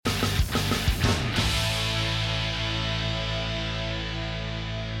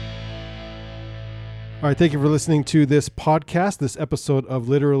All right, thank you for listening to this podcast. This episode of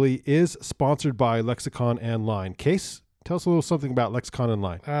Literally is sponsored by Lexicon and Line. Case, tell us a little something about Lexicon and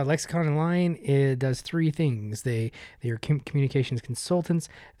Line. Lexicon and Line, it does three things. They are communications consultants.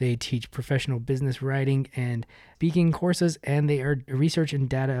 They teach professional business writing and speaking courses, and they are research and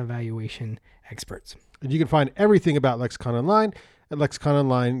data evaluation experts. And you can find everything about Lexicon and Line at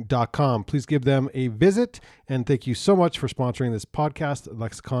lexicononline.com. Please give them a visit, and thank you so much for sponsoring this podcast,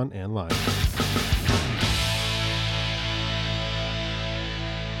 Lexicon and Line.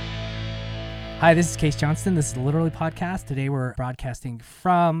 Hi, this is Case Johnston. This is the Literally Podcast. Today we're broadcasting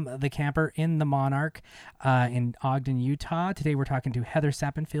from the camper in the Monarch in Ogden, Utah. Today we're talking to Heather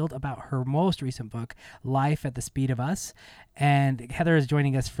Sappenfield about her most recent book, Life at the Speed of Us. And Heather is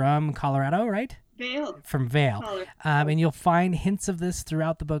joining us from Colorado, right? Vail. From Vail. And you'll find hints of this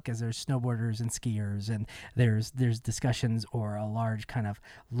throughout the book as there's snowboarders and skiers, and there's discussions or a large kind of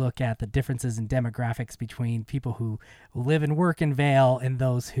look at the differences in demographics between people who live and work in Vail and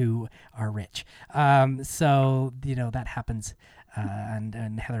those who are rich. So, that happens.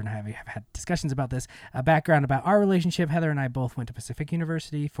 And Heather and I have had discussions about this. Background about our relationship. Heather and I both went to Pacific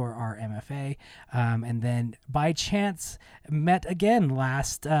University for our MFA, and then by chance met again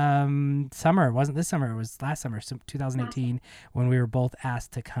last summer. It wasn't this summer, it was last summer, 2018, when we were both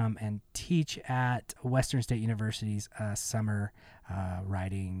asked to come and teach at Western State University's summer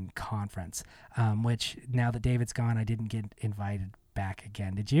writing conference, which now that David's gone, I didn't get invited back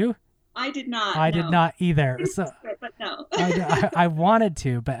again. Did you? I did not. I did not either. So, but no. I wanted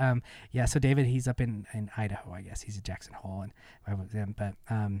to, but so David, he's up in Idaho, I guess. He's at Jackson Hole, and I was in. But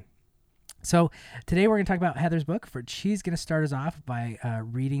so today we're going to talk about Heather's book. She's going to start us off by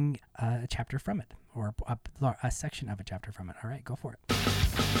reading a chapter from it, or a section of a chapter from it. All right, go for it.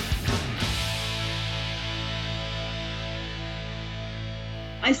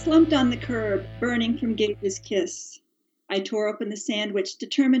 I slumped on the curb, burning from Gage's kiss. I tore open the sandwich,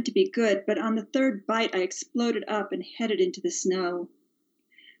 determined to be good, but on the third bite I exploded up and headed into the snow.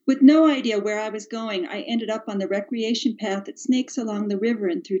 With no idea where I was going, I ended up on the recreation path that snakes along the river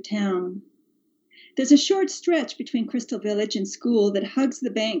and through town. There's a short stretch between Crystal Village and school that hugs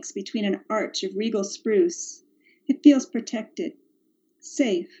the banks between an arch of regal spruce. It feels protected,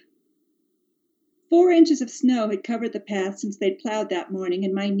 safe. 4 inches of snow had covered the path since they'd plowed that morning,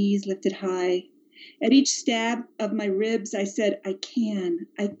 and my knees lifted high. At each stab of my ribs, I said, I can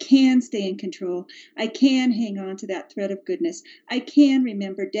stay in control. I can hang on to that thread of goodness. I can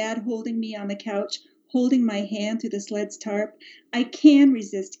remember Dad holding me on the couch, holding my hand through the sled's tarp. I can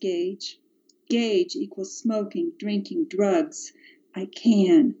resist Gage. Gage equals smoking, drinking, drugs. I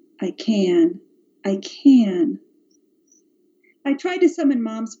can. I tried to summon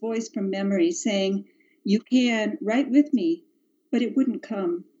Mom's voice from memory, saying, you can, right with me, but it wouldn't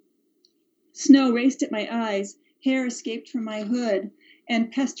come. Snow raced at my eyes, hair escaped from my hood,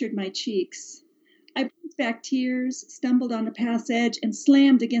 and pestered my cheeks. I pushed back tears, stumbled on the path's edge, and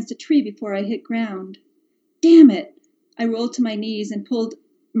slammed against a tree before I hit ground. Damn it! I rolled to my knees and pulled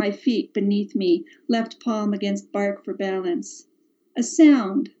my feet beneath me, left palm against bark for balance. A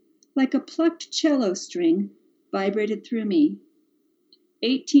sound, like a plucked cello string, vibrated through me.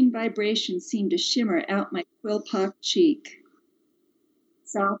 18 vibrations seemed to shimmer out my quill-pocked cheek.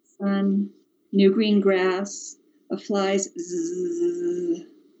 Soft sun, new green grass, a fly's zzz.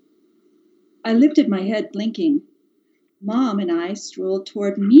 I lifted my head, blinking. Mom and I strolled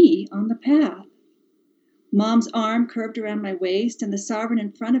toward me on the path. Mom's arm curved around my waist, and the sovereign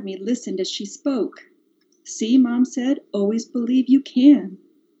in front of me listened as she spoke. See, Mom said, always believe you can.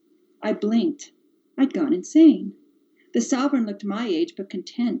 I blinked. I'd gone insane. The sovereign looked my age, but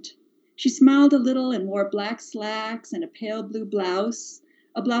content. She smiled a little and wore black slacks and a pale blue blouse,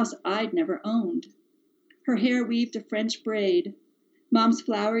 a blouse I'd never owned. Her hair weaved a French braid. Mom's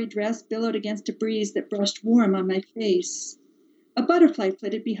flowery dress billowed against a breeze that brushed warm on my face. A butterfly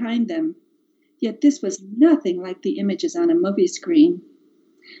flitted behind them. Yet this was nothing like the images on a movie screen.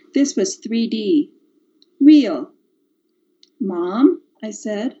 This was 3D. Real. Mom, I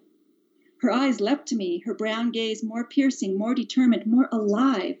said. Her eyes leapt to me, her brown gaze more piercing, more determined, more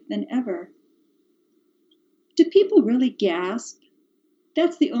alive than ever. Do people really gasp?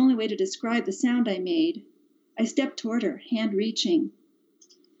 That's the only way to describe the sound I made. I stepped toward her, hand reaching.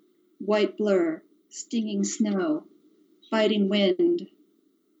 White blur, stinging snow, biting wind.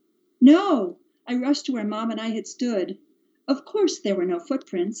 No! I rushed to where Mom and I had stood. Of course there were no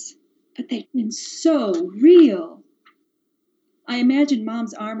footprints, but they'd been so real. I imagined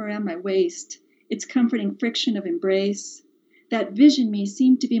Mom's arm around my waist, its comforting friction of embrace. That vision me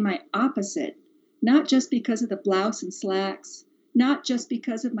seemed to be my opposite, not just because of the blouse and slacks, not just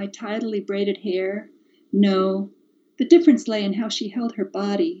because of my tidily braided hair, No, the difference lay in how she held her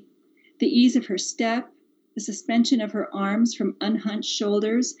body, the ease of her step, the suspension of her arms from unhunched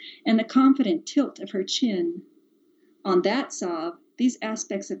shoulders, and the confident tilt of her chin. On that sob, these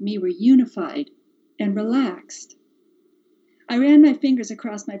aspects of me were unified and relaxed. I ran my fingers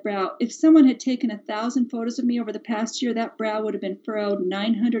across my brow. If someone had taken 1,000 photos of me over the past year, that brow would have been furrowed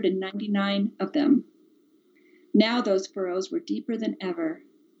 999 of them. Now those furrows were deeper than ever.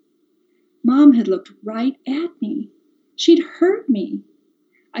 Mom had looked right at me. She'd heard me.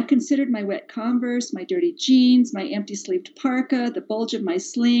 I considered my wet Converse, my dirty jeans, my empty-sleeved parka, the bulge of my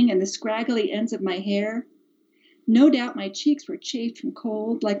sling, and the scraggly ends of my hair. No doubt my cheeks were chafed from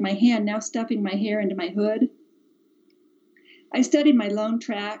cold, like my hand now stuffing my hair into my hood. I studied my lone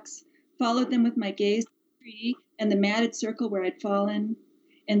tracks, followed them with my gaze to the tree and the matted circle where I'd fallen,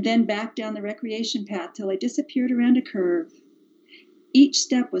 and then back down the recreation path till I disappeared around a curve. Each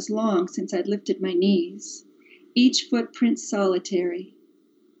step was long since I'd lifted my knees, each footprint solitary.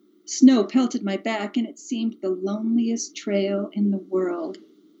 Snow pelted my back, and it seemed the loneliest trail in the world.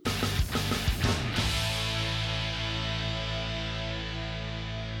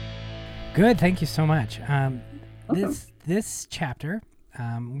 Good, thank you so much. This chapter,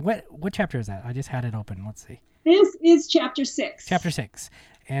 what chapter is that? I just had it open. Let's see. This is chapter 6. Chapter 6,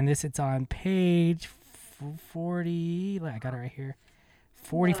 and it's on page 40. I got it right here.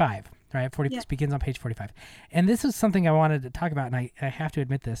 45, right? 40 Yeah. begins on page 45. And this is something I wanted to talk about, and I have to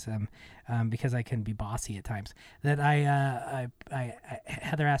admit this because I can be bossy at times, that I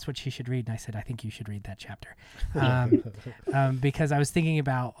Heather asked what she should read, and I said, I think you should read that chapter. Because I was thinking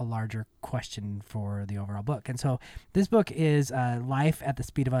about a larger question for the overall book. And so this book is Life at the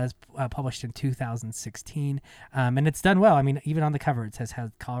Speed of Us, published in 2016, and it's done well. I mean, even on the cover, it says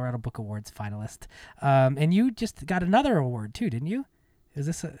Colorado Book Awards finalist. And you just got another award too, didn't you? Is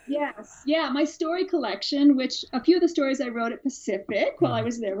this a... Yes. Yeah, my story collection, which a few of the stories I wrote at Pacific while I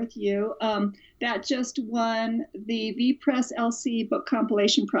was there with you, that just won the V Press LC Book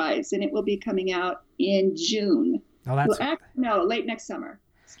Compilation Prize, and it will be coming out in June. Oh, that's... No, late next summer.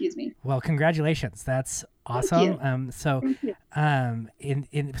 Excuse me. Well, congratulations. That's awesome. So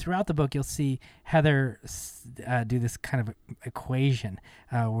in throughout the book, you'll see Heather do this kind of equation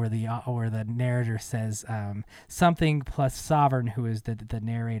where the narrator says something plus sovereign, who is the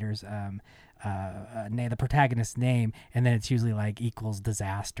narrator's the protagonist's name, and then it's usually like equals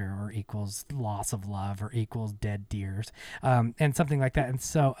disaster or equals loss of love or equals dead deers, and something like that. And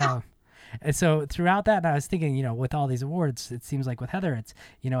so and so throughout that, I was thinking, with all these awards, it seems like with Heather, it's,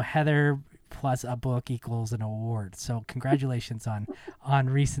 Heather plus a book equals an award. So congratulations on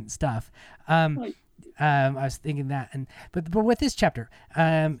recent stuff. I was thinking that, but with this chapter,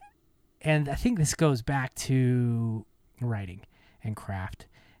 and I think this goes back to writing and craft,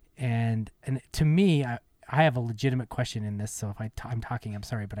 and to me, I have a legitimate question in this. So if I'm talking, I'm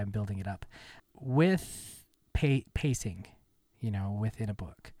sorry, but I'm building it up with pacing, within a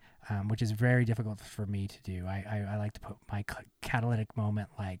book. Which is very difficult for me to do. I like to put my catalytic moment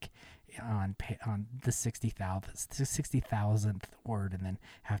like on the 60,000th word, and then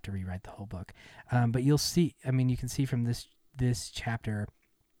have to rewrite the whole book. But you'll see. I mean, you can see from this chapter,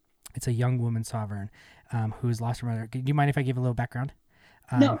 it's a young woman sovereign who's lost her mother. Do you mind if I give a little background?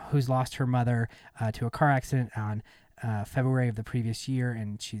 No. Who's lost her mother to a car accident on February of the previous year,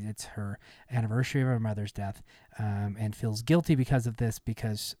 and it's her anniversary of her mother's death, and feels guilty because of this,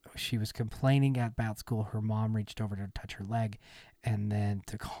 because she was complaining about school. Her mom reached over to touch her leg and then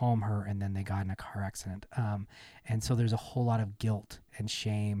to calm her, and then they got in a car accident. And so there's a whole lot of guilt and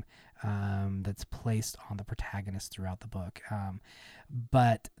shame that's placed on the protagonist throughout the book.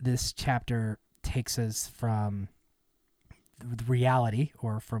 But this chapter takes us from reality,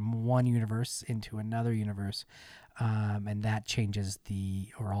 or from one universe into another universe, and that changes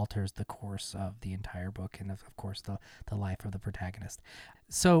or alters the course of the entire book, and of course the life of the protagonist.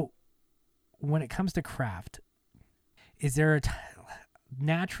 So when it comes to craft, is there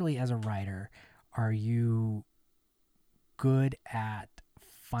naturally, as a writer, are you good at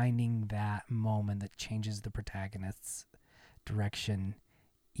finding that moment that changes the protagonist's direction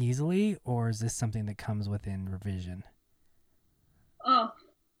easily, or is this something that comes within revision? Oh,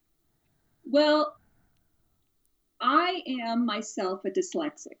 well, I am myself a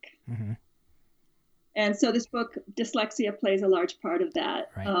dyslexic. Mm-hmm. And so this book, dyslexia, plays a large part of that.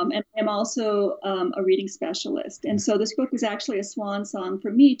 Right. And I'm also a reading specialist. And so this book is actually a swan song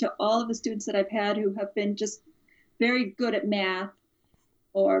for me to all of the students that I've had who have been just very good at math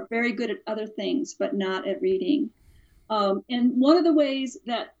or very good at other things, but not at reading. And one of the ways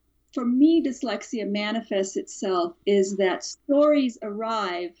that, for me, dyslexia manifests itself is that stories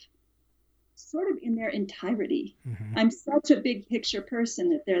arrive sort of in their entirety. Mm-hmm. I'm such a big picture person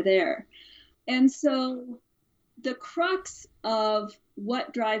that they're there. And so the crux of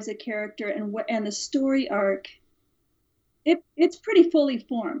what drives a character and the story arc, it's pretty fully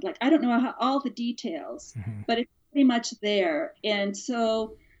formed. Like, I don't know all the details, Mm-hmm. but it's pretty much there. And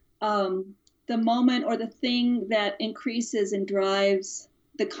so the moment or the thing that increases and drives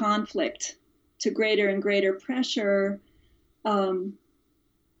the conflict to greater and greater pressure,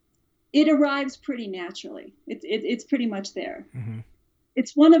 it arrives pretty naturally. It's pretty much there. Mm-hmm.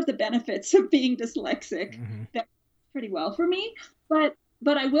 It's one of the benefits of being dyslexic. Mm-hmm. That pretty well for me.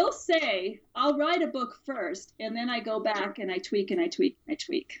 But I will say, I'll write a book first, and then I go back and I tweak and I tweak and I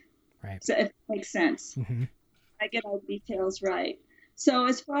tweak. Right. So if it makes sense, Mm-hmm. I get all the details right. So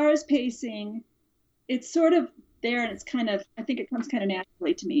as far as pacing, it's sort of there, and it's kind of, I think it comes kind of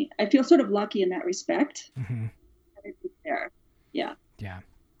naturally to me. I feel sort of lucky in that respect. Mm-hmm. It's there. Yeah. Yeah.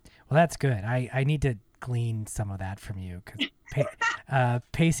 Well, that's good. I need to glean some of that from you, because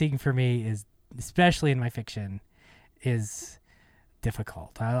pacing for me is, especially in my fiction, is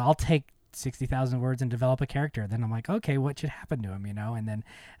difficult. I'll take 60,000 words and develop a character. Then I'm like, okay, what should happen to him, and then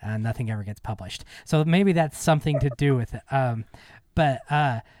nothing ever gets published. So maybe that's something to do with it. But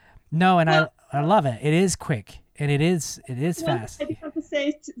no, and I love it. It is quick and it is fast. I do have to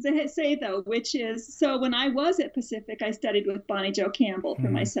say though, which is, so when I was at Pacific, I studied with Bonnie Jo Campbell for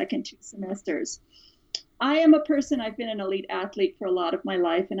my second 2 semesters. I am a person, I've been an elite athlete for a lot of my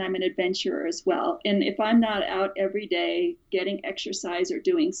life, and I'm an adventurer as well. And if I'm not out every day getting exercise or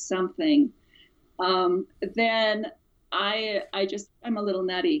doing something, then I'm a little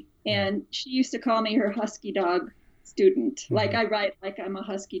nutty. And she used to call me her husky dog student. Mm-hmm. Like, I write like I'm a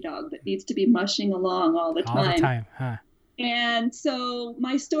husky dog that needs to be mushing along all the time. All the time, huh? And so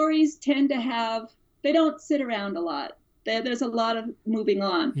my stories tend to they don't sit around a lot. There's a lot of moving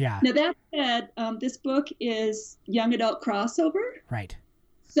on. Yeah. Now, that said, this book is young adult crossover. Right.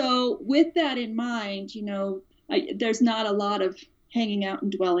 So with that in mind, there's not a lot of hanging out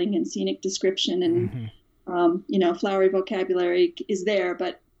and dwelling and scenic description and, flowery vocabulary is there,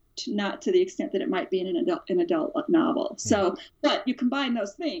 but not to the extent that it might be in an adult novel. Yeah. So, but you combine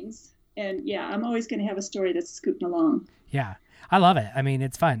those things, and I'm always going to have a story that's scooting along. Yeah. I love it. I mean,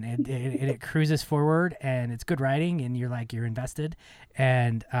 it's fun. It cruises forward, and it's good writing, and you're invested.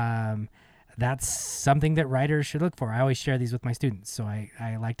 And that's something that writers should look for. I always share these with my students. So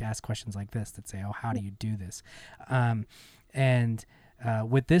I like to ask questions like this that say, oh, how do you do this?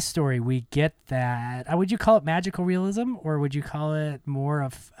 With this story, we get that. Would you call it magical realism, or would you call it more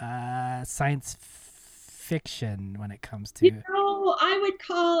of science fiction when it comes to? I would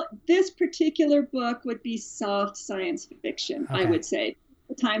call this particular book would be soft science fiction. Okay. I would say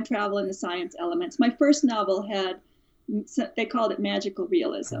the time travel and the science elements. My first novel they called it magical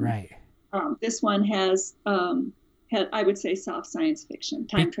realism. Right. This one had I would say soft science fiction,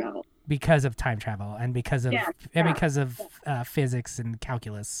 time travel. Because of time travel and because of physics and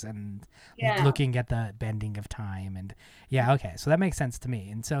calculus and looking at the bending of time and okay, so that makes sense to me.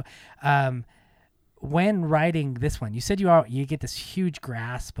 And so when writing this one, you said you get this huge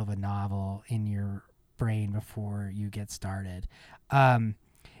grasp of a novel in your brain before you get started.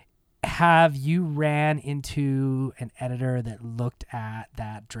 Have you ran into an editor that looked at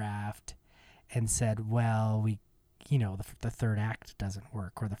that draft and said, well, the third act doesn't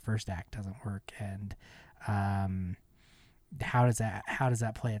work or the first act doesn't work, and how does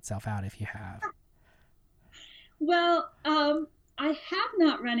that play itself out if you have? Well, I have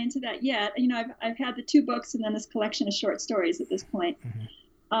not run into that yet. I've had the 2 books and then this collection of short stories at this point.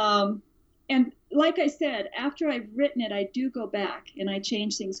 Mm-hmm. And like I said, after I've written it, I do go back and I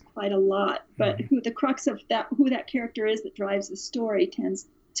change things quite a lot. But mm-hmm. The crux of who that character is that drives the story tends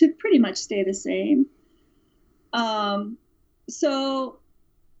to pretty much stay the same. So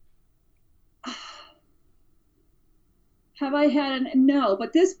have I had no,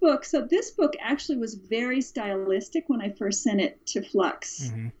 but this book actually was very stylistic when I first sent it to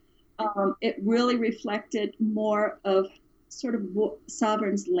Flux. Mm-hmm. It really reflected more of sort of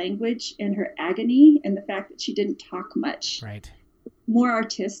Sovereign's language and her agony and the fact that she didn't talk much. Right. More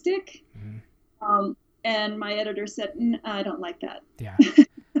artistic. Mm-hmm. And my editor said, I don't like that. Yeah.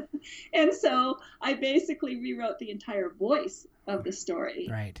 And so I basically rewrote the entire voice of the story.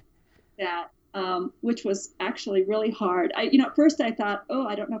 Right. That, which was actually really hard. At first I thought,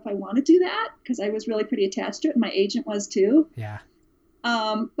 I don't know if I want to do that, because I was really pretty attached to it, and my agent was too. Yeah.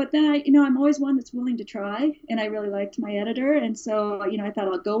 But then I'm always one that's willing to try, and I really liked my editor, and so I thought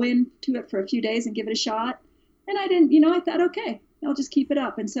I'll go into it for a few days and give it a shot. And I didn't. I thought, okay, I'll just keep it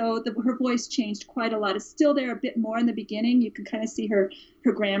up. And so her voice changed quite a lot. It's still there a bit more in the beginning. You can kind of see her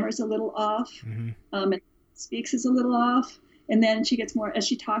grammar's a little off, and speaks is a little off. And then she gets more, as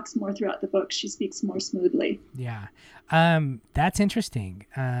she talks more throughout the book, she speaks more smoothly. Yeah. That's interesting.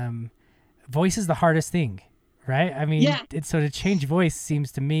 Voice is the hardest thing, right? I mean, so to change voice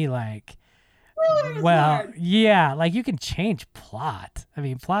seems to me like, Hard. yeah, like you can change plot. I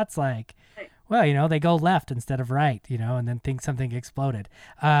mean, plot's like, well, they go left instead of right, and then think something exploded.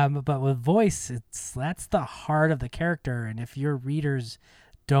 But with voice, that's the heart of the character. And if your readers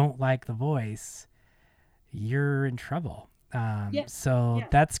don't like the voice, you're in trouble. So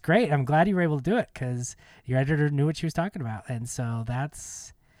that's great. I'm glad you were able to do it because your editor knew what she was talking about. And so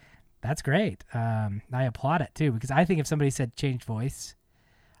that's great. I applaud it too, because I think if somebody said change voice,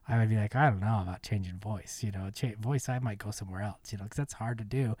 I would be like, I don't know about changing voice, voice, I might go somewhere else, because that's hard to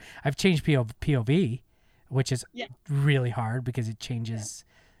do. I've changed POV, which is really hard because it changes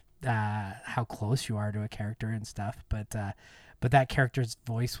how close you are to a character and stuff. But that character's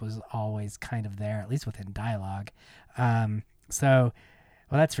voice was always kind of there, at least within dialogue. So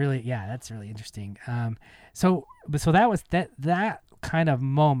that's really interesting. So that was that kind of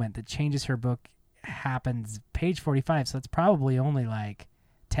moment that changes her book happens page 45. So it's probably only like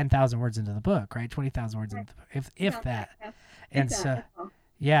 10,000 words into the book, right? 20,000 words into the book, if that. And so,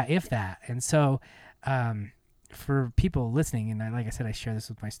 if that. And so, for people listening, and like I said, I share this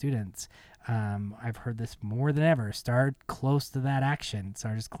with my students. I've heard this more than ever. Start close to that action.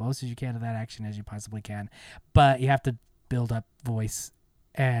 Start as close as you can to that action as you possibly can. But you have to build up voice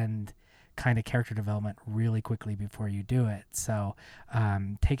and kind of character development really quickly before you do it. So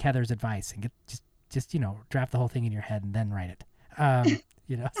take Heather's advice and just draft the whole thing in your head and then write it.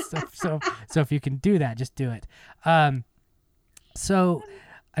 So if you can do that, just do it. So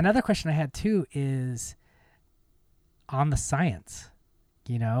another question I had too is on the science,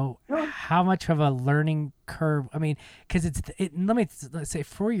 how much of a learning curve? I mean, because let's say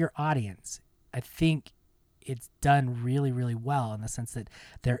for your audience, I think it's done really, really well in the sense that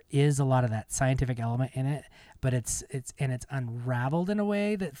there is a lot of that scientific element in it, but it's unraveled in a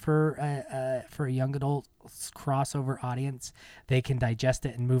way that for a young adult crossover audience, they can digest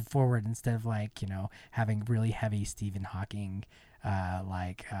it and move forward instead of having really heavy Stephen Hawking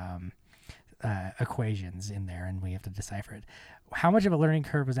equations in there and we have to decipher it. How much of a learning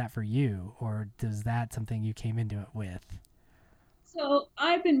curve was that for you, or is that something you came into it with? So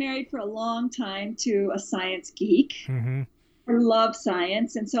I've been married for a long time to a science geek. Mm-hmm. I love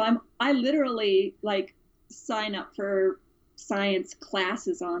science. And so I literally sign up for science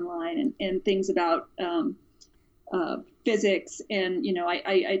classes online and things about physics. And,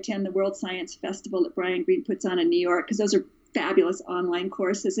 I attend the World Science Festival that Brian Greene puts on in New York because those are fabulous online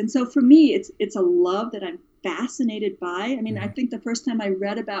courses. And so for me, it's a love that I'm fascinated by. I mean, I think the first time I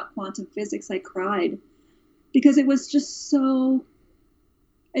read about quantum physics, I cried because it was just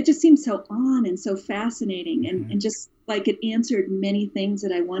it just seemed so on and so fascinating and just like it answered many things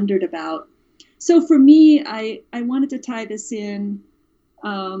that I wondered about. So for me, I wanted to tie this in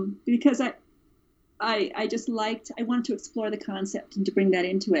because I just I wanted to explore the concept and to bring that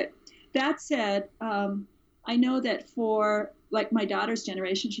into it. That said, I know that for my daughter's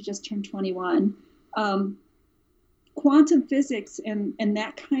generation, she just turned 21, quantum physics and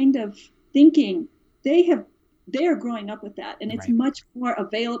that kind of thinking, they are growing up with that, and it's much more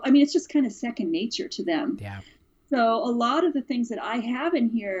available. I mean, it's just kind of second nature to them. Yeah. So a lot of the things that I have in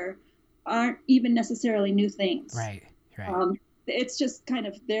here aren't even necessarily new things. Right. It's just kind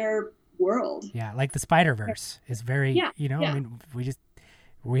of their world. Yeah, like the Spider-Verse is very, I mean,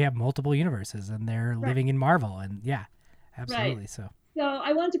 we have multiple universes, and they're living in Marvel, and absolutely. Right. So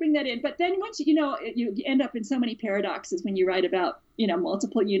I wanted to bring that in, but then once you end up in so many paradoxes when you write about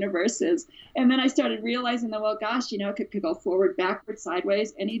multiple universes, and then I started realizing that it could go forward, backward,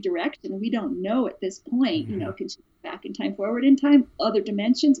 sideways, any direction. We don't know at this point. Mm-hmm. Can she go back in time, forward in time, other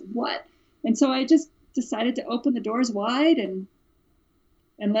dimensions, what? And so I just decided to open the doors wide and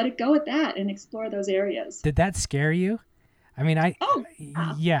let it go at that and explore those areas. Did that scare you? I mean,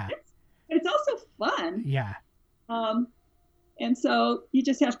 yeah. It's also fun. Yeah. And so you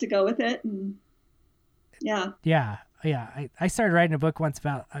just have to go with it. And Yeah. I started writing a book once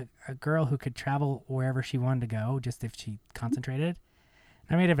about a girl who could travel wherever she wanted to go, just if she concentrated.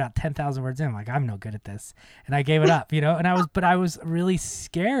 I made about 10,000 words in. I'm like, I'm no good at this. And I gave it up, and I was really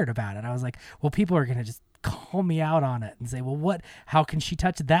scared about it. I was like, well, people are going to just call me out on it and say, well, how can she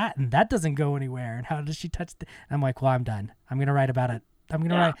touch that? And that doesn't go anywhere. And how does she touch and I'm like, well, I'm done. I'm going to write about it. I'm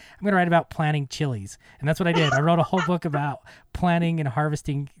going to write about planting chilies. And that's what I did. I wrote a whole book about planting and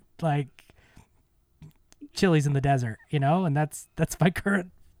harvesting Chili's in the desert, and that's my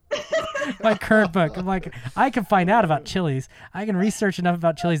current book. I'm like, I can find out about Chili's. I can research enough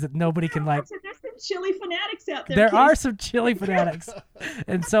about Chili's that nobody can like. So there's some chili fanatics out there. There are some chili fanatics,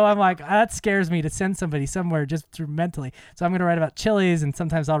 and so I'm like, that scares me to send somebody somewhere just through mentally. So I'm gonna write about Chili's, and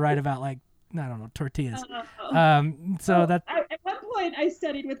sometimes I'll write about like, I don't know, tortillas. At one point I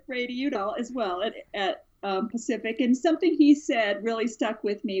studied with Brady Udall as well at Pacific, and something he said really stuck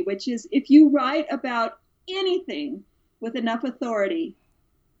with me, which is if you write about anything with enough authority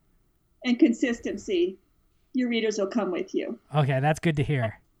and consistency, your readers will come with you. Okay, that's good to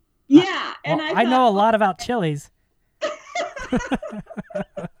hear. Yeah, I know a lot about Chili's.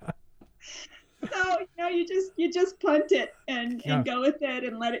 So you just punt it and go with it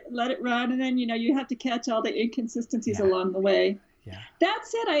and let it run, and then you have to catch all the inconsistencies along the way. Yeah. That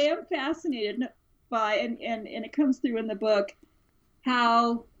said, I am fascinated by and it comes through in the book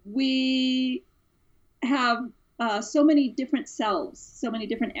how we have so many different selves, so many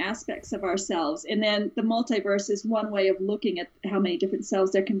different aspects of ourselves, and then the multiverse is one way of looking at how many different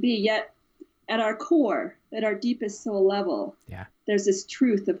selves there can be. Yet, at our core, at our deepest soul level, there's this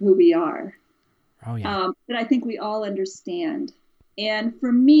truth of who we are. Oh yeah. That I think we all understand. And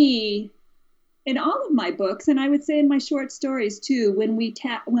for me, in all of my books, and I would say in my short stories too,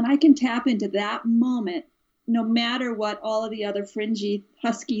 when I can tap into that moment, no matter what all of the other fringy,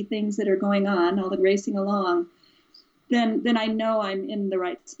 husky things that are going on, all the racing along, then I know I'm in the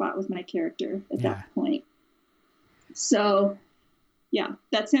right spot with my character at that point. So, yeah,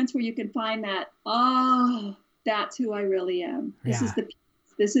 that sense where you can find that, that's who I really am.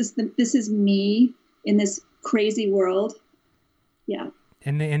 This is me in this crazy world. Yeah.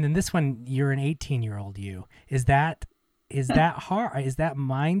 And in this one, you're an 18-year-old you. Is that hard? Is that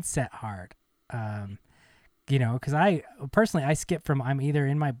mindset hard? Because I personally skip from I'm either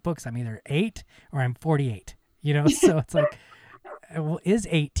 8 or I'm 48. So it's like, well, is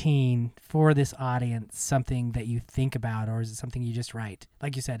 18 for this audience something that you think about, or is it something you just write,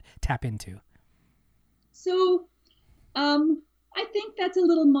 like you said, tap into? So, I think that's a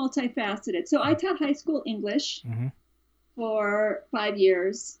little multifaceted. So I taught high school English for 5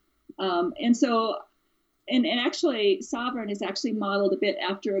 years. And actually Sovereign is actually modeled a bit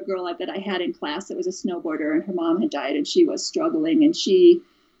after a girl that I had in class that was a snowboarder, and her mom had died and she was struggling, and she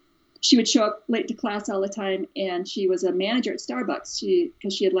would show up late to class all the time, and she was a manager at Starbucks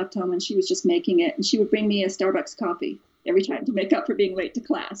because she had left home and she was just making it, and she would bring me a Starbucks coffee every time to make up for being late to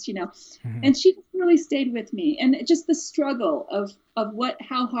class, and she really stayed with me. And just the struggle of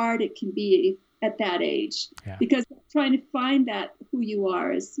how hard it can be at that age, because trying to find that who you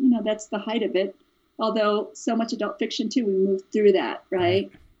are is, that's the height of it. Although so much adult fiction too, we move through that,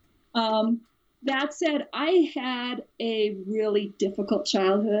 right? That said, I had a really difficult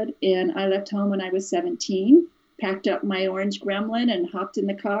childhood, and I left home when I was 17, packed up my orange Gremlin and hopped in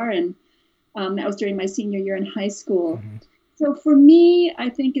the car, and that was during my senior year in high school. So for me, I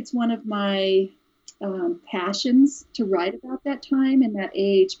think it's one of my passions to write about that time and that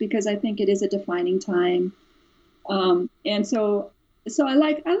age, because I think it is a defining time. And so I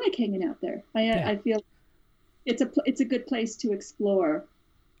like hanging out there. I feel it's a good place to explore.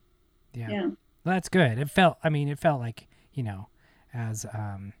 Yeah. Well, that's good. It felt like, as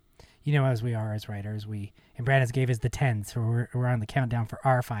as we are as writers, and Brandon gave us the 10, so we're on the countdown for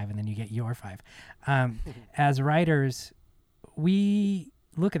our 5, and then you get your 5. As writers, we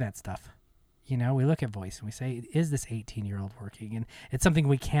look at that stuff. We look at voice and we say, is this 18-year-old working? And it's something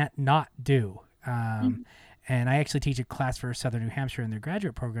we can't not do. And I actually teach a class for Southern New Hampshire in their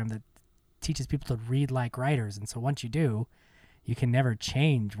graduate program that teaches people to read like writers. And so once you do, you can never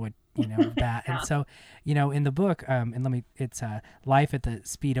change what, that. And so, in the book, it's Life at the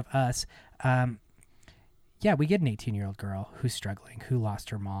Speed of Us. We get an 18-year-old girl who's struggling, who lost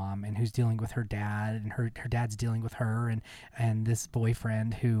her mom, and who's dealing with her dad, and her dad's dealing with her, and this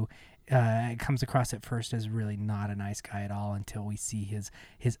boyfriend who comes across at first as really not a nice guy at all, until we see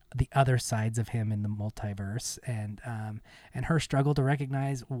the other sides of him in the multiverse, and her struggle to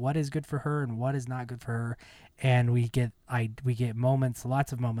recognize what is good for her and what is not good for her. And we get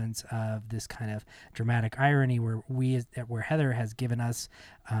lots of moments of this kind of dramatic irony where Heather has given us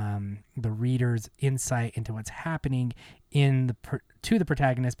the reader's insight into what's happening to the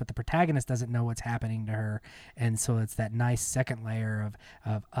protagonist, but the protagonist doesn't know what's happening to her. And so it's that nice second layer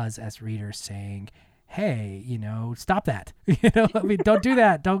of us as readers saying, hey, stop that. Don't do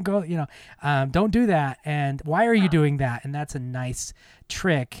that. Don't go, don't do that. And why are you doing that? And that's a nice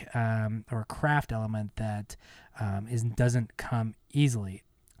trick or craft element that doesn't come easily.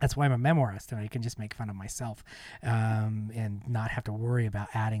 That's why I'm a memoirist, and I can just make fun of myself and not have to worry about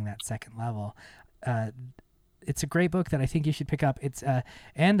adding that second level. it's a great book that I think you should pick up. It's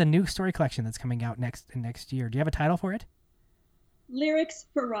and the new story collection that's coming out next year. Do you have a title for it? Lyrics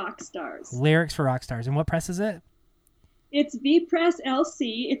for Rock Stars. Lyrics for Rock Stars. And what press is it? It's V Press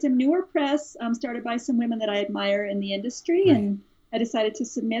LC. It's a newer press started by some women that I admire in the industry, Right. and I decided to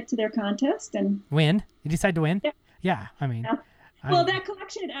submit to their contest and Win? You decide to win? Yeah. Yeah, I mean. Yeah. Well, that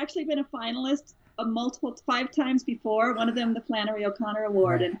collection had actually been a finalist 5 times before. One of them, the Flannery O'Connor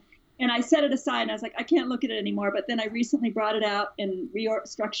Award, Right. and I set it aside, and I was like, I can't look at it anymore. But then I recently brought it out and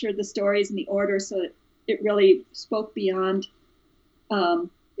restructured the stories in the order so that it really spoke beyond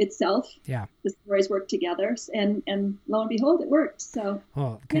itself. Yeah. The stories worked together, and lo and behold, it worked. So,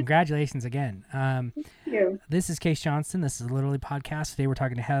 Well, congratulations again. thank you. This is Case Johnston. This is a Literally Podcast. Today we're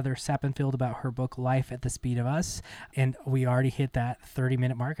talking to Heather Sappenfield about her book, Life at the Speed of Us. And we already hit that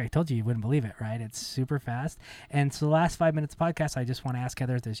 30-minute mark. I told you wouldn't believe it, right? It's super fast. And so the last 5 minutes of the podcast, I just want to ask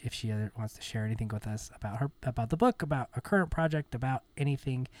Heather if she wants to share anything with us about the book, about a current project, about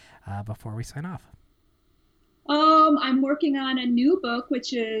anything before we sign off. I'm working on a new book,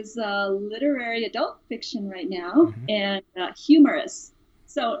 which is literary adult fiction right now, Mm-hmm. and humorous.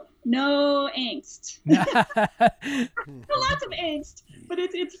 So no angst. Lots of angst, but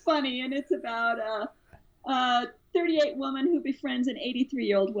it's funny, and it's about a 38 woman who befriends an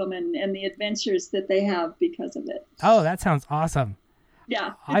 83-year-old woman and the adventures that they have because of it. Oh, that sounds awesome.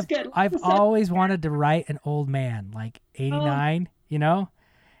 Yeah, it's good. I've always wanted to write an old man, like 89, you know?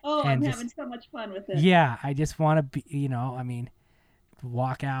 Oh, and I'm just- having so much fun with it. Yeah, I just want to be,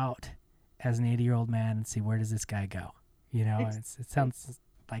 walk out as an 80-year-old man and see where does this guy go. It sounds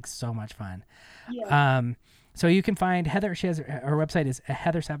like so much fun. Yeah. So you can find Heather. She has her website is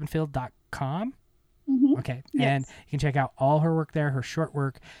heathersappenfield.com. Mhm. Okay, Yes. and you can check out all her work there, her short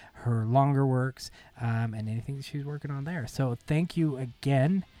work, her longer works, and anything that she's working on there. So thank you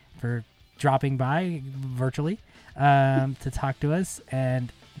again for dropping by virtually to talk to us,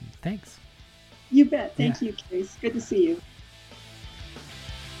 and thanks. You bet. Thank you, Case. Good to see you.